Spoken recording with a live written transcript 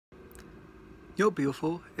Yo,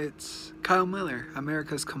 beautiful. It's Kyle Miller,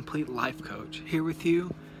 America's complete life coach, here with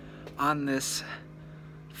you on this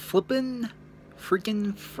flippin'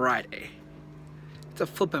 freaking Friday. It's a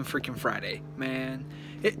flippin' freaking Friday, man.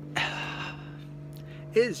 It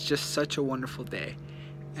is just such a wonderful day.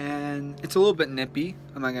 And it's a little bit nippy,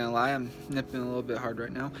 I'm not gonna lie. I'm nipping a little bit hard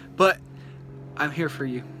right now. But I'm here for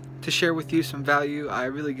you to share with you some value I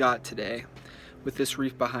really got today with this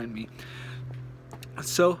reef behind me.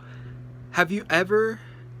 So, have you ever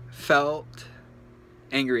felt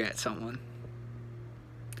angry at someone?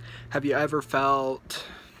 Have you ever felt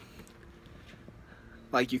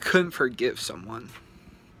like you couldn't forgive someone?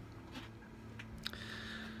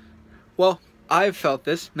 Well, I've felt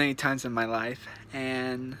this many times in my life,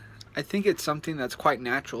 and I think it's something that's quite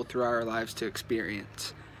natural throughout our lives to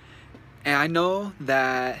experience. And I know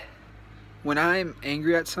that when I'm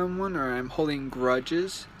angry at someone or I'm holding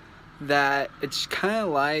grudges, that it's kind of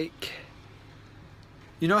like,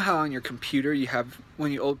 you know how on your computer you have,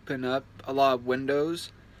 when you open up a lot of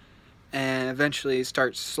windows and eventually it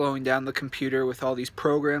starts slowing down the computer with all these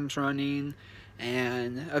programs running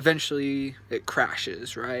and eventually it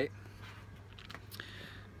crashes, right?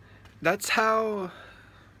 That's how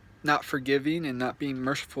not forgiving and not being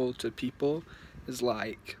merciful to people is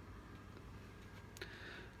like.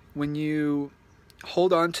 When you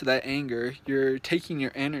hold on to that anger, you're taking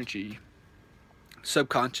your energy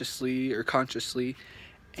subconsciously or consciously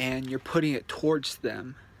and you're putting it towards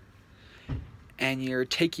them, and you're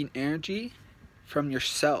taking energy from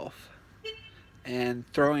yourself and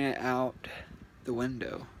throwing it out the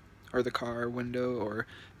window or the car window or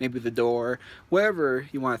maybe the door, wherever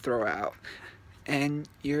you want to throw out, and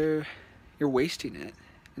you're wasting it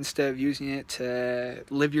instead of using it to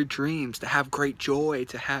live your dreams, to have great joy,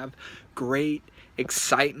 to have great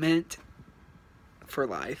excitement for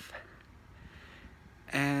life.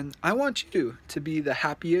 And I want you to be the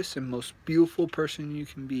happiest and most beautiful person you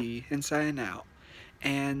can be inside and out.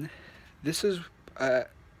 And this is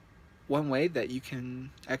one way that you can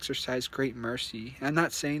exercise great mercy. I'm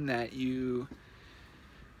not saying that you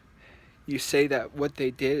say that what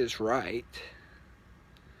they did is right,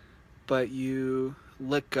 but you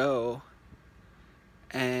let go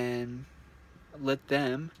and let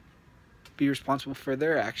them be responsible for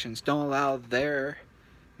their actions. Don't allow their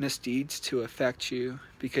misdeeds to affect you,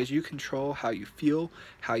 because you control how you feel,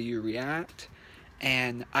 how you react,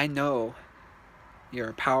 and I know you're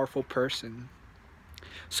a powerful person.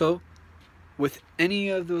 So with any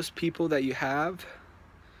of those people that you have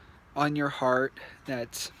on your heart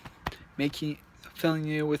that's filling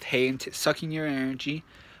you with hate and sucking your energy,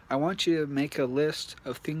 I want you to make a list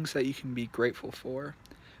of things that you can be grateful for.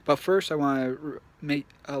 But first I want to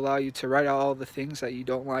allow you to write out all the things that you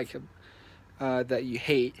don't like, that you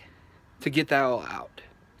hate, to get that all out,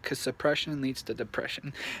 because suppression leads to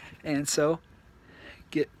depression. And so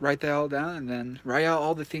write that all down, and then write out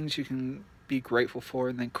all the things you can be grateful for,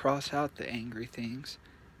 and then cross out the angry things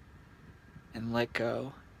and let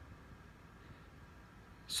go,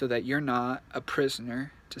 so that you're not a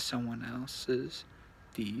prisoner to someone else's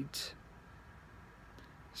deeds.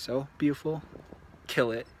 So beautiful,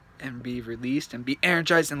 kill it and be released and be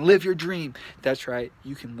energized and live your dream. That's right,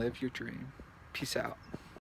 you can live your dream. Peace out.